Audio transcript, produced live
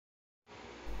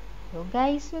Hello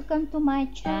guys, welcome to my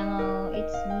channel.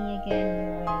 It's me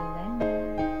again, Noelle.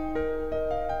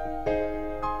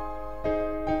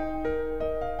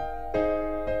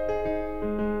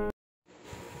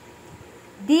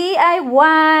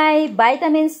 DIY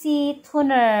vitamin C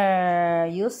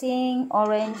toner using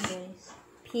orange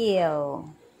peel.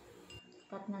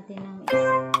 Cut natin ng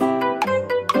isa.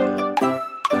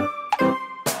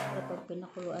 Kapag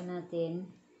pinakuluan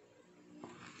natin,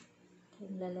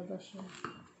 lalabas siya.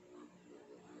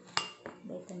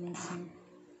 Vitamins niya.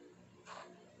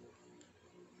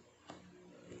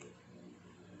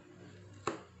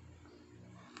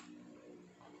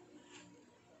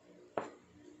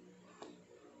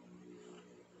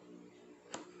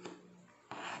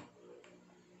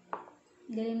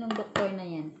 Galing ng doktor na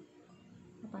yan.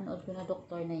 Napanood ko na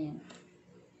doktor na yan.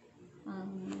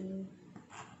 Ang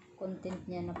content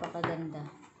niya napakaganda.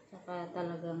 Saka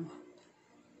talagang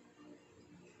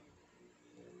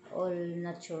all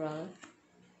natural.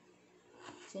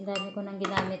 Kasi dami ko nang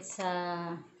ginamit sa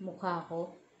mukha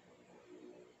ko.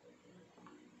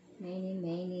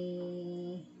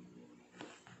 Many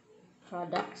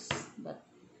products. But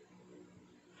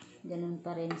ganun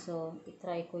pa rin. So,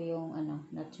 itry ko yung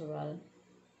natural.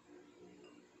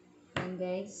 And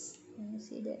guys, can you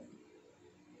see that?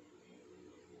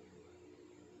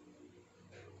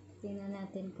 Tingnan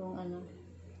natin kung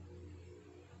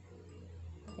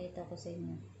pakita ko sa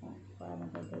inyo paano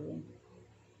gagawin.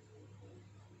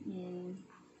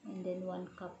 And then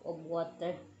 1 cup of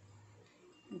water.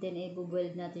 And then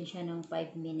i-boil natin siya ng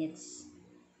 5 minutes.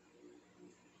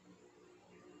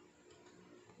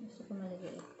 Gusto ko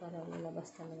maliit para lalabas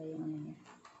talaga yung niya.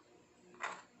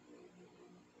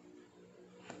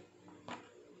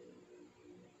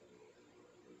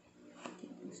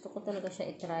 Gusto ko talaga siya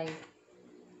i-try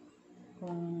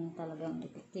kung talagang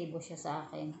epektibo siya sa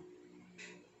akin.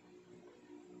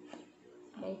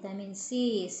 Vitamin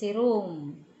C,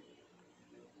 serum.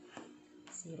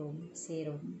 Serum.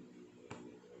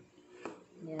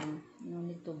 Yeah, no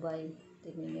need to buy.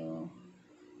 When you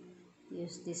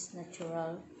use this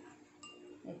natural,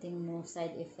 I think no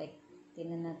side effect.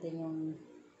 Tingnan natin yung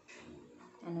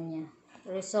niya,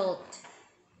 result.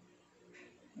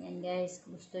 Yan guys,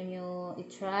 gusto nyo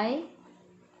i-try,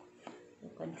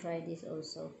 you can try this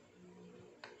also.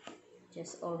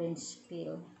 Just orange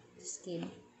peel skin.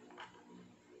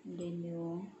 And then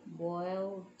you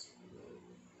boiled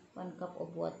 1 cup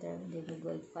of water. Then you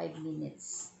boil 5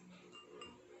 minutes.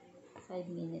 5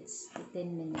 minutes to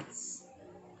 10 minutes.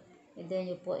 And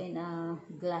then you put in a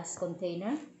glass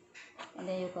container. And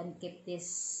then you can keep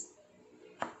this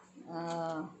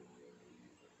 7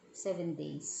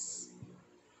 days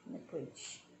in the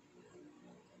fridge.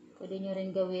 Pwede nyo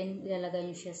rin gawin, ilalagay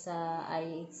nyo siya sa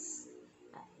ice.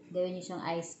 Gawin nyo siyang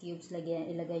ice cubes.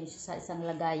 Ilagay nyo siya sa isang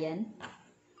lagayan.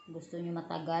 Gusto nyo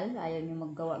matagal, ayaw nyo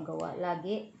maggawa-gawa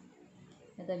lagi,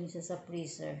 lagay nyo siya sa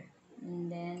freezer.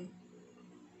 And then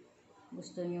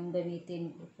gusto nyo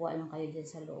gamitin, kukuha lang kayo dyan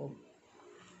sa loob.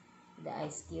 The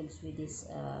ice cubes with this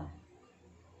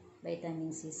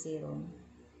vitamin C serum.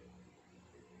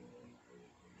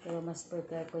 Pero mas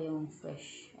prepare ko yung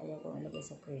fresh. Ayaw ko ilagay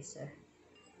sa freezer.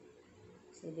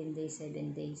 7 days.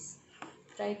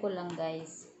 Try ko lang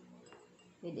guys.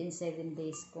 Within 7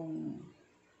 days kung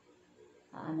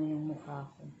yung mukha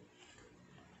ko.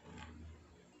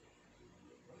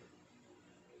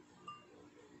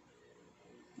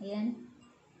 Ayan.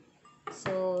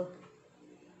 So,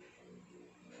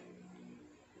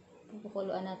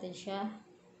 pupukuluan natin siya.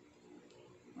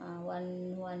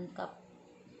 1 cup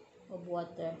of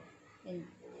water in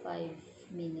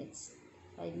 5 minutes.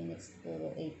 5 minutes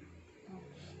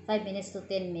to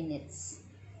 10 minutes.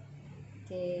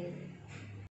 Okay.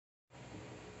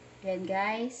 Yan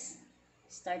guys.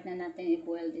 Start na natin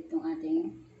i-boil ditong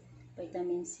ating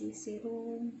vitamin C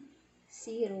serum.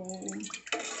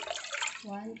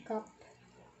 1 cup.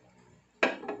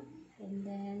 And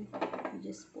then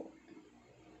just put.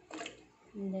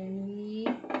 And then we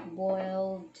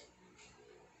boiled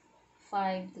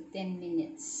 5 to 10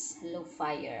 minutes. Low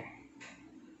fire.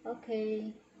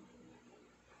 Okay.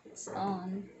 It's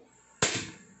on.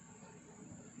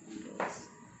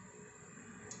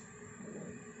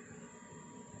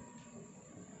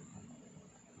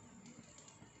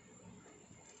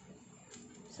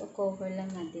 So, cover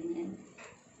lang natin yan.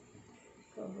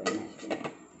 Cover natin.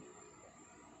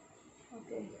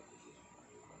 Okay.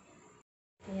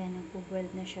 Ayan, nagpo-boil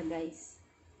na siya guys.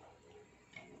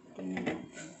 Tingnan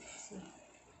natin. See.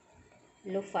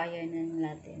 Low fire na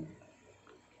natin.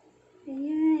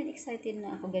 Ayan, excited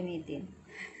na ako gamitin.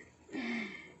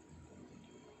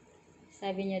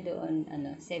 Sabi niya doon,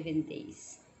 7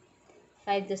 days.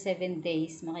 5 to 7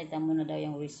 days, makita mo na daw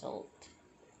yung result.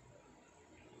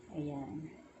 Ayan.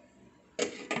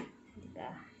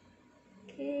 Diba?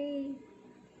 Okay.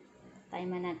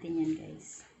 Timer natin yan,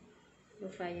 guys.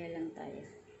 Fire lang tayo.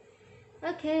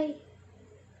 Okay.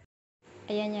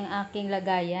 Ayan yung aking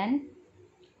lagayan.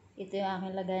 Ito yung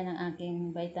aking lagayan ng aking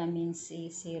vitamin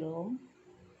C serum.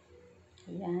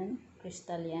 Ayan.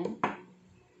 Crystal yan.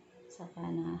 Saka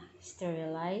na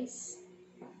sterilize.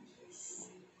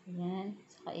 Ayan.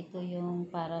 Saka ito yung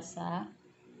para sa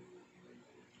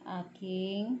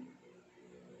aking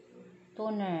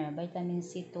toner. Vitamin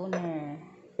C toner.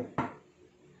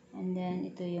 And then,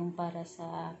 ito yung para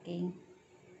sa aking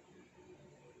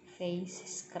face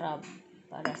scrub.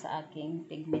 Para sa aking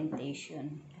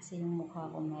pigmentation. Kasi yung mukha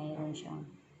ko mayroon siyang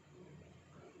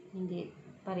hindi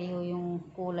pareho yung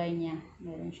kulay niya.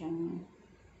 Mayroon siyang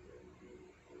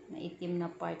maitim na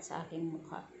part sa aking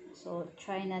mukha. So,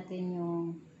 try natin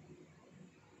yung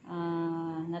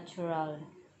natural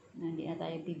na hindi na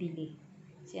tayo bibili.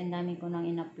 Kasi ang dami ko nang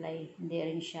in-apply. Hindi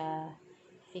rin siya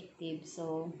effective.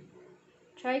 So,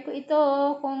 try ko ito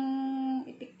kung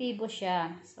epektibo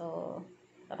siya. So,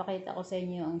 papakita ko sa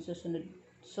inyo ang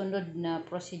sunod na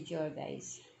procedure,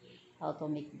 guys. How to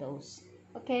make those.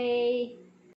 Okay.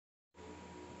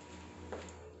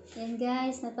 Yan,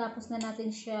 guys. Natapos na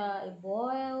natin siya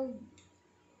i-boil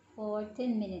for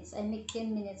 10 minutes. I make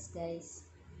 10 minutes, guys.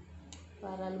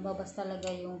 Para lumabas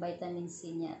talaga yung vitamin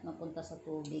C niya at mapunta sa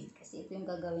tubig. Kasi ito yung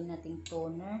gagawin nating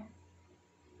toner.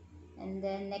 And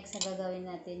then, next na gagawin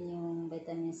natin yung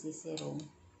vitamin C serum.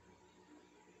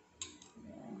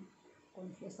 Yeah.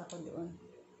 Confused ako doon.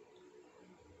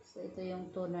 So, ito yung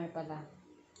toner pala.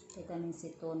 Vitamin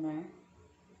C toner.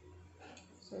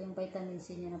 So, yung vitamin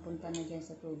C niya napunta na dyan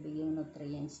sa tubig, yung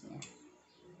nutrients niya.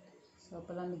 So,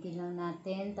 palamigin lang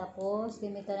natin. Tapos,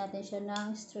 gamitan natin siya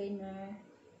ng strainer.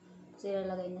 So,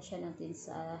 ilalagay na siya natin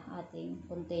sa ating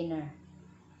container.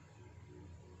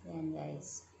 Yan,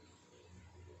 guys.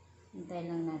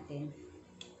 Hintayin lang natin.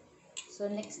 So,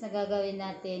 next na gagawin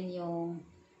natin yung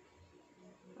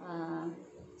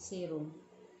serum.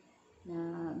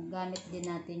 Na gamit din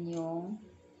natin yung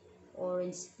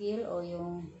orange peel o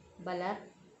yung balat.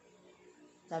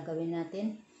 Gagawin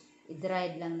natin.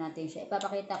 I-dried lang natin siya.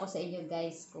 Ipapakita ko sa inyo,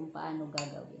 guys, kung paano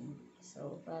gagawin.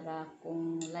 So, para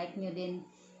kung like nyo din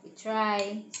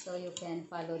i-try, so you can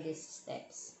follow these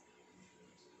steps.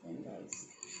 Then, guys,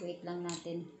 wait lang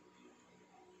natin.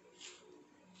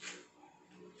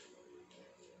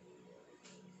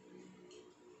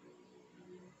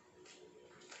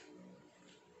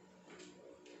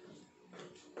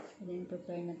 Then,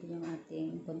 prepare natin yung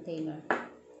ating container.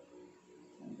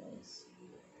 And guys,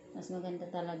 mas maganda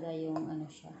talaga yung ano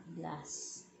siya,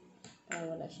 glass. Para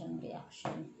wala siyang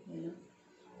reaction. You know?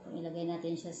 Kung ilagay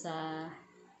natin siya sa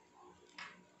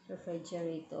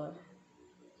refrigerator,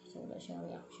 so wala siyang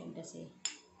reaction kasi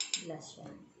glass siya.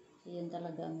 So, yun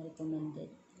talaga ang recommended.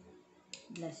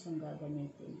 Glass yung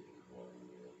gagamitin.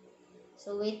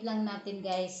 So, wait lang natin,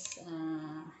 guys.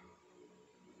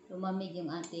 Lumamig yung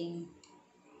ating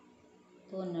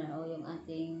toner o yung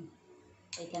ating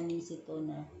vitamin C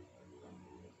toner.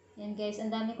 Yan, guys, ang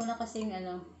dami ko na kasing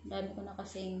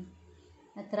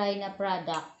na-try na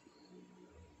product.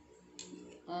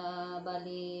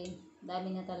 Bali,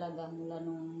 dami na talaga mula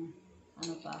nung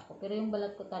ano pa ako. Pero yung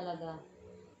balat ko talaga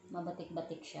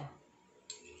mabatik-batik siya.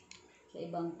 Sa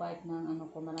ibang part ng ano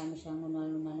ko, marami siyang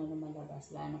nunal-nunal na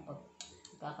lumalabas, lalo pag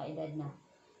kakaedad na.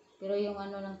 Pero yung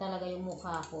ano lang talaga yung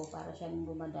mukha ko, para siyang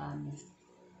gumadami.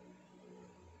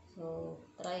 So,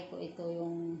 try ko ito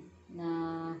yung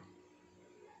na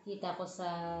kita ko sa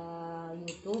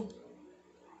YouTube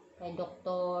kay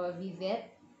Dr.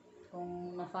 Vivet.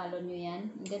 Kung na-follow nyo yan,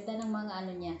 ang ganda ng mga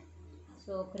ano niya.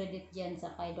 So, credit dyan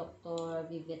sa kay Dr.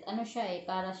 Vivet. Ano siya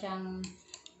para siyang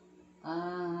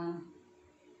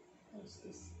what's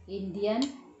this? Indian.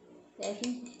 I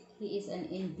think he is an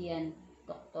Indian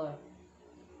doctor.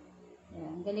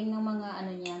 Yeah, ang galing ng mga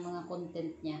ano niya, mga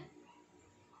content niya.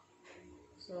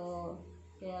 So,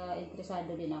 kaya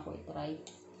interesado din ako i-try.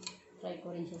 Try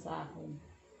ko rin siya sa akin.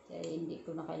 Kaya hindi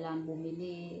ko na kailangan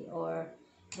bumili or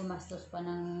gumastos pa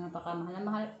ng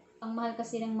napakamahal. Ang mahal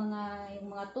kasi ng yung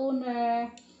mga toner,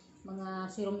 mga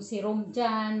serum-serum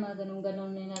dyan, mga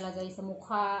ganun-ganun na nalagay sa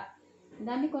mukha. Ang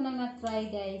dami ko nang na-try,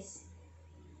 guys.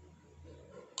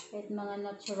 Kahit mga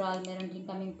natural, meron din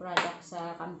kaming product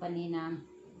sa company na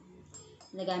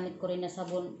nagamit ko rin na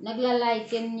sabon.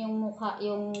 Nagla-lighten yung mukha,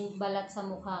 yung balat sa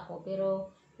mukha ko, pero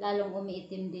lalong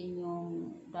umiitim din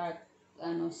yung dark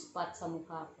spot sa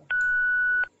mukha ko.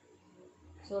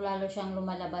 So lalo siyang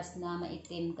lumalabas na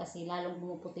maitim kasi lalong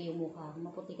bumuputi yung mukha.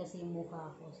 Maputi kasi yung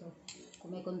mukha ko. So Kung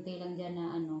may konti lang dyan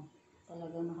na ano,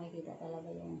 talagang makikita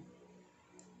talaga yung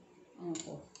ano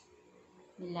ko,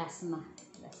 melasma.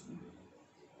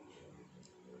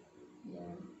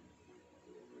 Yan.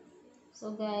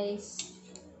 So guys,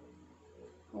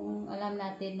 kung alam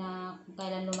natin na kung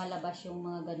kailan lumalabas yung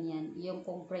mga ganyan, yung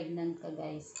kung pregnant ka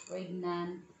guys,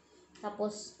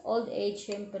 tapos old age,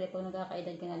 syempre kung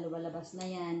nagkakaedad ka na lumalabas na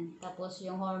yan, tapos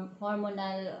yung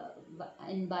hormonal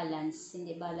imbalance,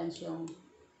 hindi balance yung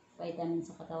vitamin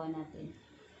sa katawan natin,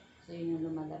 so yun yung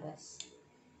lumalabas.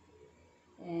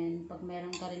 And pag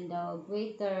meron ka rin daw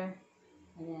greater,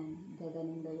 ayan,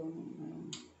 gaganin daw yung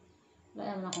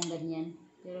wala naman akong ganyan,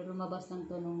 pero lumabas lang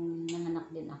to nung nanganak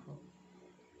din ako.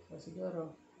 So,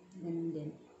 siguro, ganun din.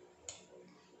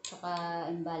 Saka,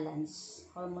 imbalance.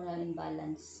 Hormonal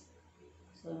imbalance.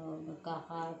 So,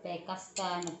 nagkaka-pekas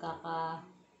ka,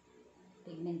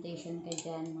 nagkaka-pigmentation ka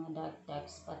dyan, mga dark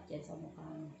spot dyan sa mukha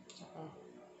mo. Saka,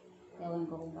 ewan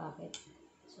ko kung bakit.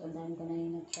 So, ang dami ko na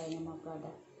yung nag-try ng mga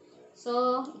product.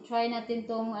 So, try natin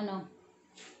tong,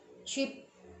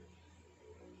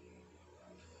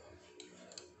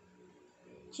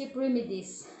 cheap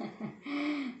remedies.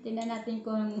 Tingnan natin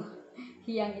kung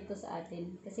hiyang ito sa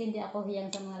atin. Kasi hindi ako hiyang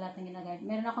sa mga lahat ng ginagamit.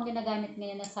 Meron akong ginagamit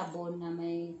ngayon na sabon na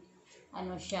may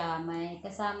may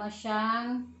kasama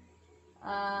siyang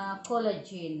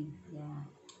collagen. Yeah.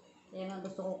 Kaya nga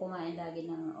gusto ko kumain lagi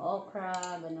ng okra,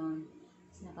 ganon.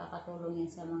 Kasi nakakatulong yan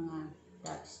sa mga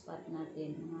dark spot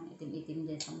natin, mga itim-itim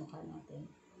dyan sa mukha natin.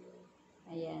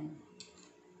 Ayan.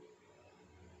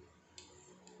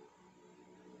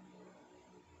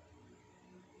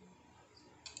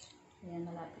 Ayan,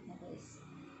 malapit na guys.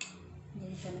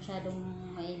 Hindi siya masyadong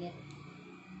mainit.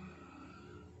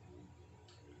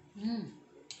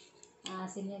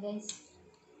 Asin niya guys.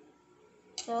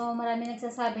 So, marami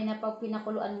nagsasabi na pag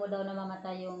pinakuluan mo daw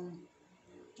namamatay yung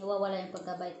nawawala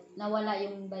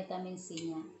yung vitamin C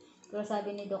niya. Pero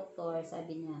sabi ni doktor,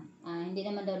 sabi niya, hindi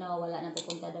naman daw nawawala,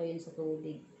 napupunta daw yun sa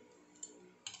tubig.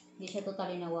 Hindi siya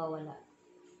totally nawawala.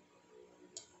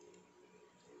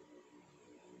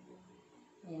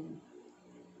 Ayan.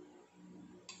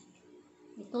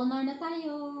 I-toner na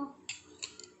tayo.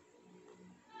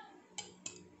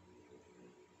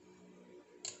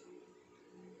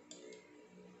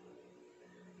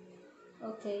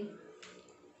 Okay.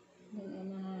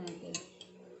 Ganyan na natin.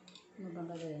 Ano bang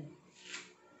gagawin?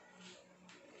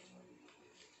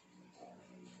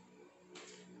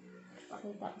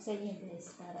 Pakita ko sa inyo guys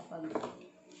para pag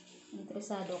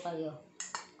interesado kayo,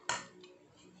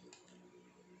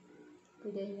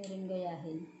 pwede nyo rin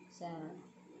gayahin sa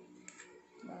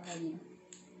bahay nyo.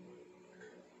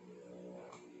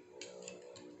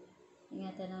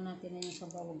 Ingatan lang natin na yung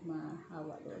sabaw, huwag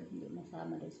mahawa doon, hindi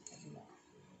masama doon sa kabila.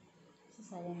 Kasi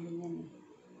sayang din yan eh.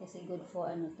 Kasi good for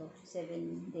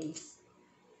 7 days.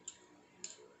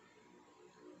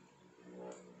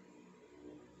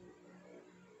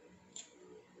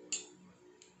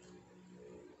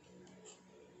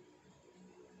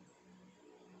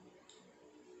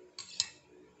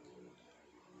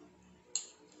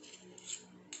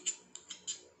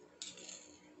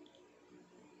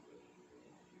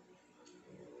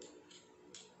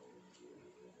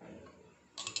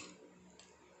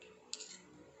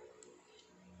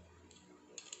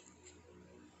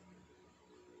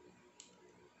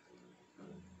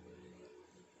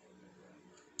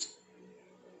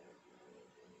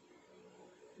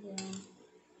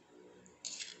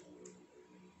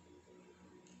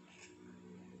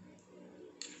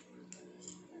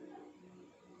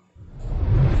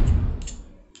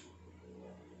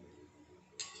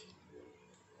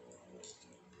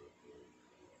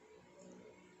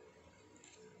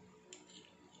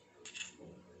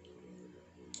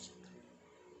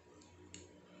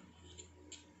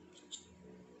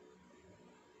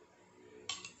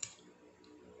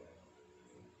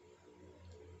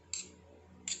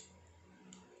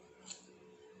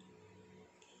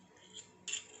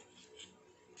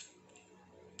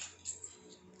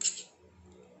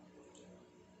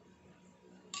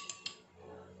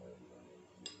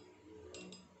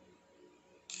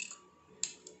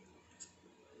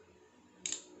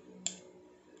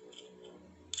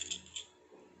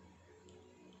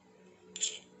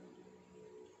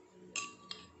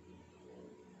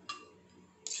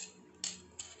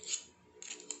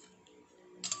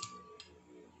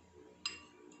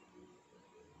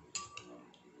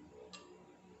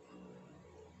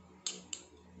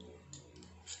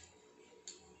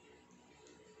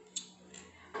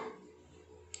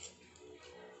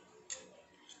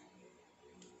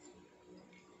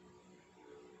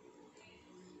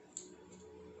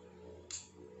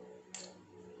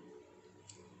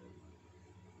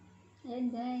 Ayan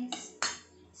guys.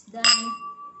 It's done.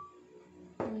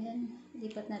 Ayan.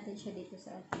 Lipat natin siya dito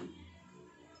sa atin.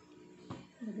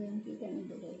 Lagyan kita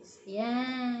nito guys.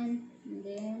 Ayan. And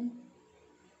then,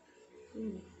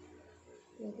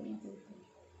 pwede na ito.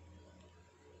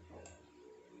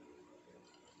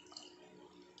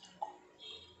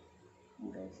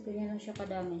 Guys, ganyan lang siya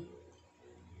kadami.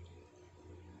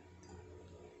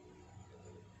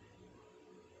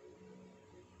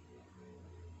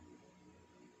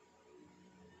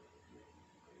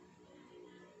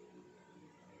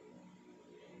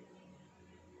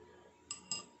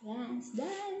 Yan, it's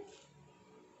done.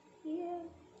 Yeah.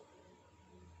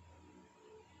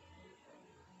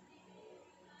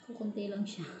 Kukunti lang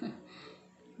siya.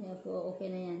 Kaya po, okay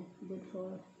na yan. Good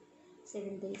for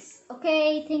 7 days.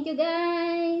 Okay, thank you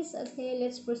guys. Okay,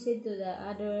 let's proceed to the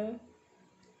other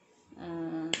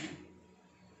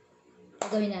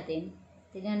gagawin natin.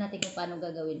 Tignan natin kung paano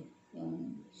gagawin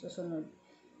yung susunod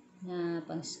na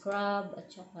pang scrub at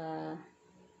saka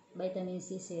vitamin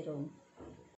C serum.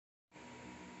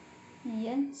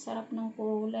 Ayan, sarap ng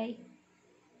kulay.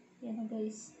 Ayan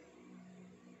guys.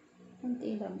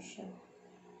 Kunti lang siya.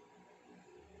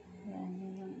 Ayan,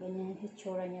 ganyan yung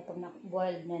hitsura niya pag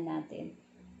boiled na natin.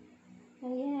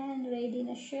 Ayan, ready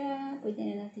na siya. Pwede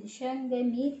na natin siyang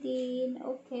gamitin.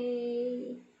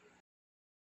 Okay.